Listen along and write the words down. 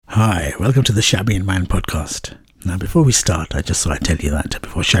Hi, welcome to the Shabby and Man podcast. Now, before we start, I just thought I'd tell you that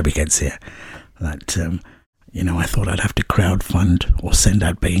before Shabby gets here, that, I thought I'd have to crowdfund or send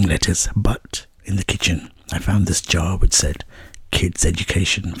out begging letters, but in the kitchen, I found this jar which said Kids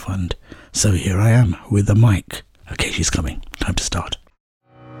Education Fund. So here I am with the mic. Okay, she's coming. Time to start.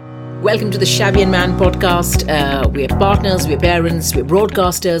 Welcome to the Shabby and Man podcast. We're partners, we're parents, we're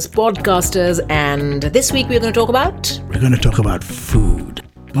broadcasters, podcasters, and this week we're going to talk about... We're going to talk about food.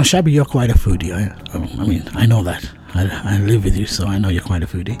 Now, Shabby, you're quite a foodie. I know that. I live with you, so I know you're quite a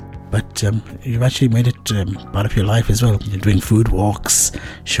foodie. But you've actually made it part of your life as well. You're doing food walks,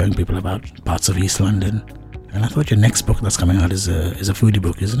 showing people about parts of East London. And I thought your next book that's coming out is a foodie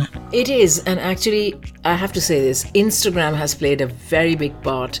book, isn't it? It is, and actually, I have to say this, Instagram has played a very big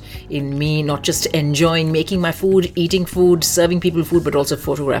part in me not just enjoying making my food, eating food, serving people food, but also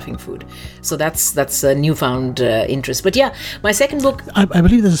photographing food. So that's a newfound interest. But yeah, my second book... I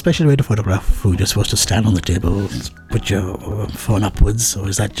believe there's a special way to photograph food. You're supposed to stand on the table, put your phone upwards, or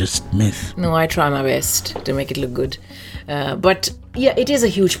is that just myth? No, I try my best to make it look good. But yeah, it is a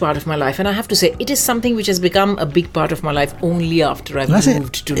huge part of my life, and I have to say, it is something which has become a big part of my life only after I've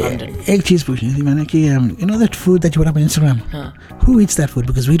moved to London. Egg cheese pudding, you know that food that you put up on Instagram? Who eats that food?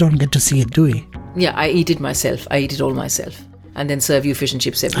 Because we don't get to see it, do we? Yeah, I eat it myself. I eat it all myself. And then serve you fish and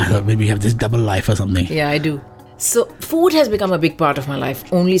chips every day. I thought maybe you have this double life or something. Yeah, I do. So food has become a big part of my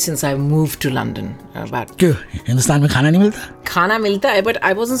life only since I moved to London. क्यों? हिंदुस्तान में खाना नहीं मिलता? Khana milta hai, but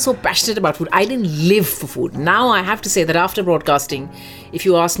I wasn't so passionate about food. I didn't live for food. Now I have to say that after broadcasting, if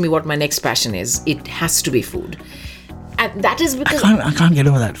you ask me what my next passion is, it has to be food. And that is because... I can't get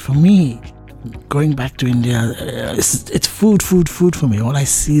over that. For me, going back to India, it's food for me. All I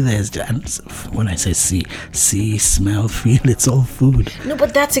see there is, and when I say see, smell, feel, it's all food. No,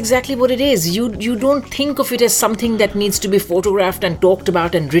 but that's exactly what it is. You don't think of it as something that needs to be photographed and talked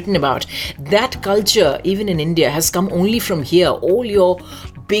about and written about. That culture, even in India, has come only from here. All your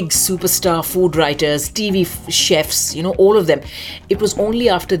big superstar food writers, TV chefs, all of them. It was only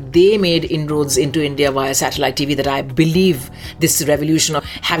after they made inroads into India via satellite TV that I believe this revolution of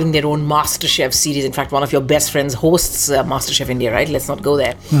having their own MasterChef series. In fact, one of your best friends hosts MasterChef India, right? Let's not go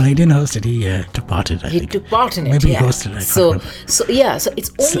there. Well, he didn't host it. He took part in it. He took part in it. Maybe yeah. he hosted it. So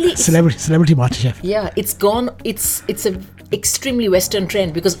it's only celebrity MasterChef. Yeah, it's gone. It's a extremely Western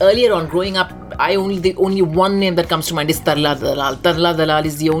trend, because earlier on growing up, the only one name that comes to mind is Tarla Dalal. Tarla Dalal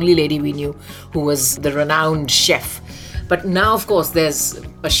is the only lady we knew who was the renowned chef. But now, of course, there's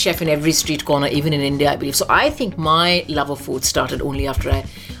a chef in every street corner, even in India, I believe. So I think my love of food started only after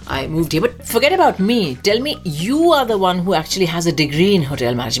I moved here. But forget about me. Tell me, you are the one who actually has a degree in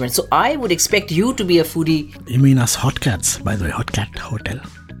hotel management. So I would expect you to be a foodie. You mean us hot cats? By the way, Hot Cat Hotel.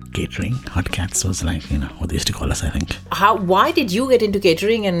 Catering. Hot Cats was like, what they used to call us, I think. Why did you get into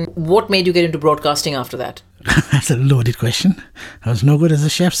catering, and what made you get into broadcasting after that? That's a loaded question. I was no good as a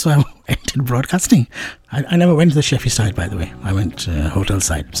chef, so I entered broadcasting. I never went to the chefy side, by the way. I went hotel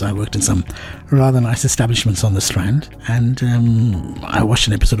side. So I worked in some rather nice establishments on the Strand. And I watched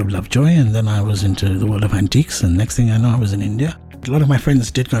an episode of Lovejoy, and then I was into the world of antiques. And next thing I know, I was in India. A lot of my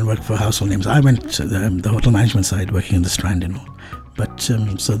friends did go and work for household names. I went to the hotel management side, working in the Strand, But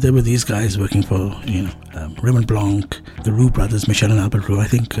so there were these guys working for, Raymond Blanc, the Roux brothers, Michel and Albert Roux. I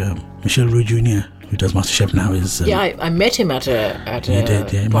think Michel Roux Jr., who does MasterChef now, is... I met him at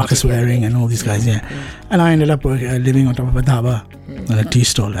a Marcus Waring and all these guys, yeah. And I ended up living on top of a dhaba and a tea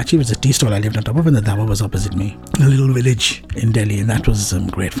stall. Actually, it was a tea stall I lived on top of, and the dhaba was opposite me. A little village in Delhi, and that was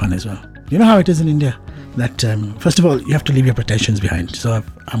great fun as well. You know how it is in India? That, first of all, you have to leave your pretensions behind. So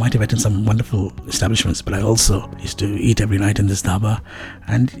I might have eaten some wonderful establishments, but I also used to eat every night in this dhaba.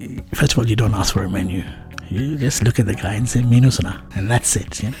 And first of all, you don't ask for a menu. You just look at the guy and say, Menu Suna, and that's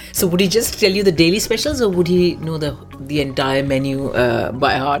it. Yeah? So would he just tell you the daily specials, or would he know the entire menu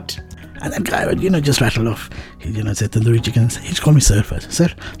by heart? And that guy would, just rattle off. He'd, say tandoori chicken. He'd call me sir first. Sir,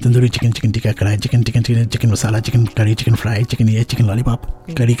 tandoori chicken, chicken tikka, kadai, chicken masala, chicken curry, chicken fry, chicken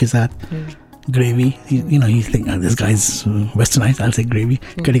lollipop, curry ke saath. Gravy, you think this guy's westernized. I'll say gravy,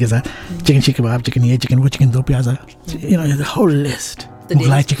 curry ke saath, chicken kebab, chicken ye, chicken wo, chicken do pyaza. The whole list.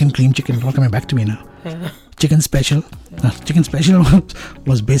 Mughlai chicken, cream chicken, all coming back to me now. Chicken special. Chicken special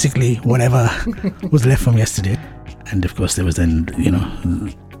was basically whatever was left from yesterday. And of course there was then,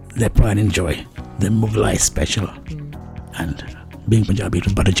 their pride and joy, the Mughlai special. And being Punjabi, it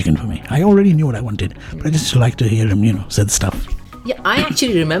was butter chicken for me. I already knew what I wanted, but I just like to hear him, say the stuff. Yeah, I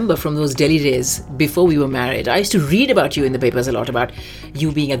actually remember from those Delhi days before we were married, I used to read about you in the papers a lot, about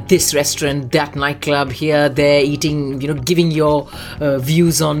you being at this restaurant, that nightclub, here, there, eating, giving your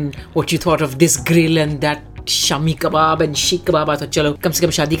views on what you thought of this grill and that shami kebab and sheikh kebab, I thought, chalo, kam se kam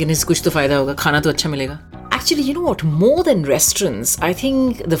shaadi karne se kuch to fayda hoga, khana to अच्छा मिलेगा. Actually, you know what? More than restaurants, I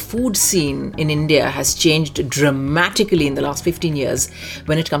think the food scene in India has changed dramatically in the last 15 years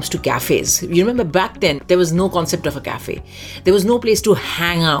when it comes to cafes. You remember back then, there was no concept of a cafe. There was no place to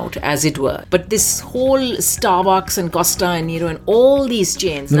hang out, as it were. But this whole Starbucks and Costa and Nero and all these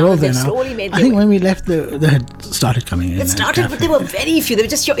chains, now they've slowly made their I think way. when we left, they had started coming in. It started, but there were very few. There were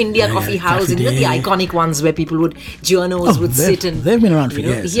just your India Coffee House and the iconic ones where people would, journos would sit and... They've been around for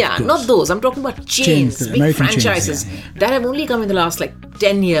years. Yeah, not those. I'm talking about chains, big American franchises chains, that have only come in the last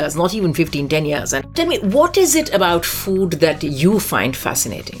 10 years, not even 15, 10 years. And tell me, what is it about food that you find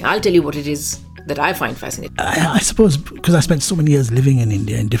fascinating? I'll tell you what it is that I find fascinating. I suppose because I spent so many years living in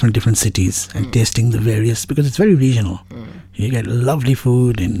India in different cities and tasting the various, because it's very regional. You get lovely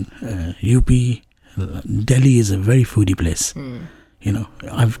food in UP. Delhi is a very foodie place. You know,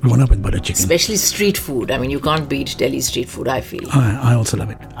 I've grown up with butter chicken. Especially street food. I mean, you can't beat Delhi street food, I feel. I also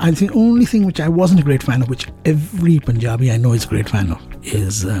love it. I think the only thing which I wasn't a great fan of, which every Punjabi I know is a great fan of,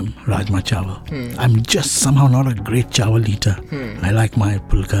 is Rajma Chawal. I'm just somehow not a great chawal eater. I like my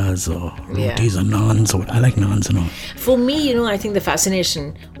pulkas or rotis or naans. I like naans and all. For me, I think the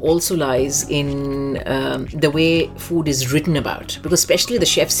fascination also lies in the way food is written about. Because especially the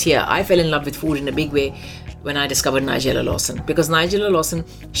chefs here, I fell in love with food in a big way when I discovered Nigella Lawson. Because Nigella Lawson,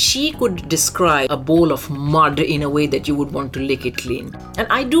 she could describe a bowl of mud in a way that you would want to lick it clean. And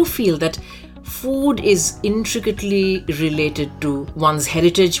I do feel that food is intricately related to one's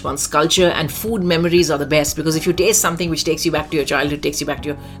heritage, one's culture, and food memories are the best, because if you taste something which takes you back to your childhood, takes you back to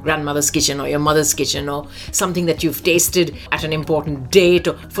your grandmother's kitchen or your mother's kitchen, or something that you've tasted at an important date,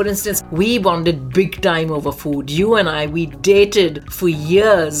 or for instance, we bonded big time over food. You and I, we dated for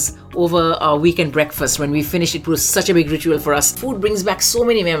years over our weekend breakfast. When we finished, it was such a big ritual for us. Food brings back so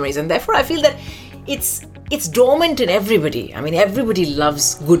many memories, and therefore I feel that it's dormant in everybody. I mean, everybody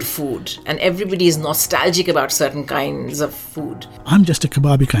loves good food and everybody is nostalgic about certain kinds of food. I'm just a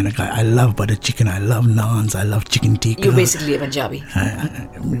kebabi kind of guy. I love butter chicken. I love naans. I love chicken tikka. You're basically a Punjabi.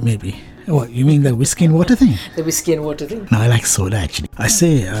 Maybe. What, you mean the whiskey and water thing? The whiskey and water thing. No, I like soda actually. I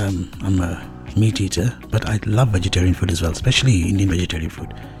say I'm a meat eater, but I love vegetarian food as well, especially Indian vegetarian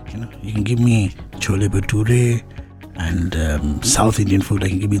food. You can give me chole bhature and South Indian food. I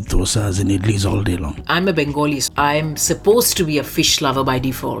can give you dosas and idlis all day long. I'm a Bengali. So I'm supposed to be a fish lover by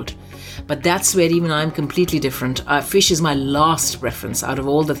default. But that's where even I'm completely different. Fish is my last preference out of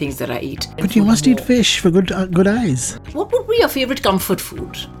all the things that I eat. But you must eat fish for good eyes. What would be your favorite comfort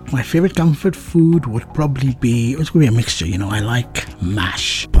food? My favorite comfort food would probably be, it's going to be a mixture. I like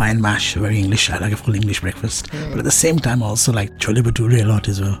mash, pie and mash, very English. I like a full English breakfast. But at the same time, I also like chole bhature a lot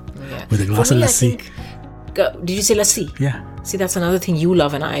as well. Yeah. With a glass of lassi. Did you say lassi? Yeah. See, that's another thing you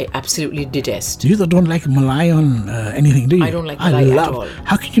love and I absolutely detest. You don't like malai on anything, do you? I don't like malai at all.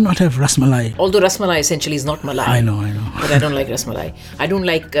 How can you not have rasmalai? Although rasmalai essentially is not malai. I know. But I don't like rasmalai. I don't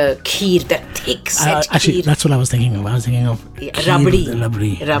like kheer, that thick set actually, kheer. that's what I was thinking of. I was thinking of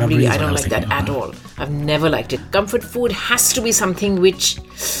rabdi. I don't like that at all. I've never liked it. Comfort food has to be something which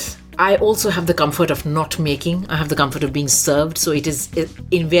I also have the comfort of not making. I have the comfort of being served. So it is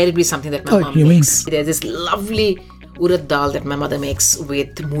invariably something that my mom makes. There's this lovely urad dal that my mother makes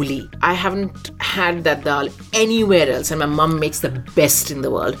with mooli. I haven't had that dal anywhere else, and my mum makes the best in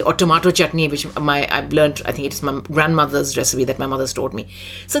the world. Or tomato chutney, which I've learned, I think it's my grandmother's recipe that my mother's taught me.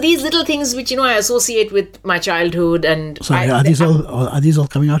 So these little things which I associate with my childhood. And sorry, are these all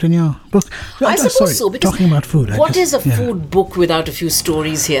coming out in your book? I suppose so. Because talking about food, what is a food book without a few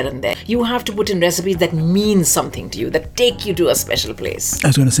stories here and there? You have to put in recipes that mean something to you, that take you to a special place. I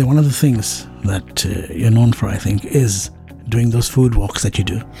was going to say, one of the things that you're known for, I think, is doing those food walks that you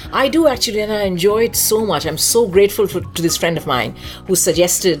do. I do actually, and I enjoy it so much. I'm so grateful to this friend of mine who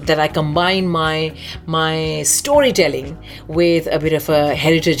suggested that I combine my storytelling with a bit of a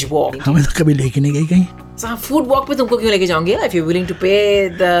heritage walk. So food walk पे तुमको क्यों लेके जाऊंगी? If you're willing to pay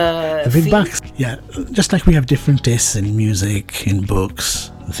the big fee. bucks. Yeah, just like we have different tastes in music, in books,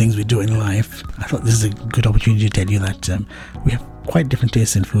 the things we do in life. I thought this is a good opportunity to tell you that we have quite different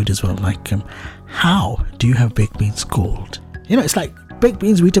tastes in food as well. Like, how do you have baked beans cold? It's like baked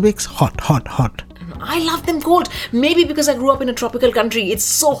beans, Weetabix, hot. I love them cold. Maybe because I grew up in a tropical country. It's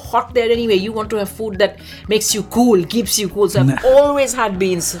so hot there anyway. You want to have food that makes you cool, keeps you cool. So I've always had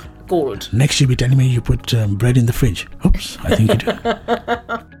beans cold. Next you'll be telling me you put bread in the fridge. Oops, I think you do.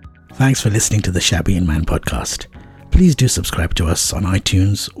 Thanks for listening to the Shabby and Man podcast. Please do subscribe to us on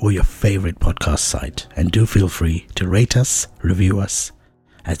iTunes or your favorite podcast site, and do feel free to rate us, review us,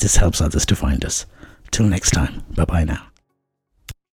 as this helps others to find us. Till next time, bye-bye now.